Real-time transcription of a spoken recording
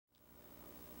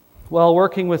Well,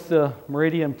 working with the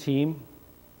Meridium team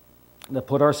that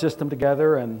put our system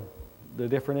together and the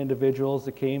different individuals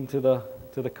that came to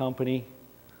the company,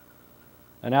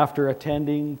 and after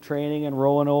attending training in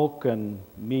Roanoke and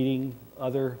meeting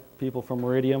other people from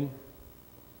Meridium,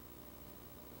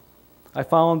 I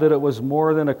found that it was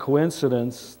more than a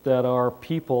coincidence that our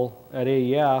people at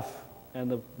AEF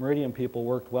and the Meridium people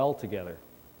worked well together.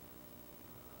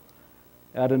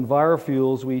 At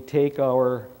Envirofuels, we take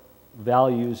our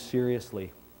values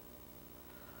seriously.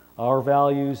 Our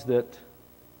values that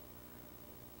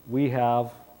we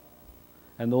have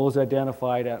and those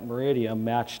identified at Meridium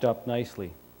matched up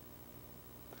nicely.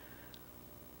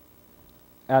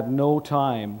 At no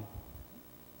time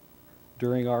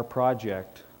during our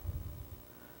project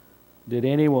did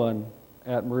anyone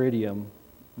at Meridium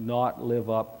not live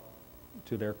up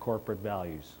to their corporate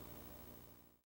values.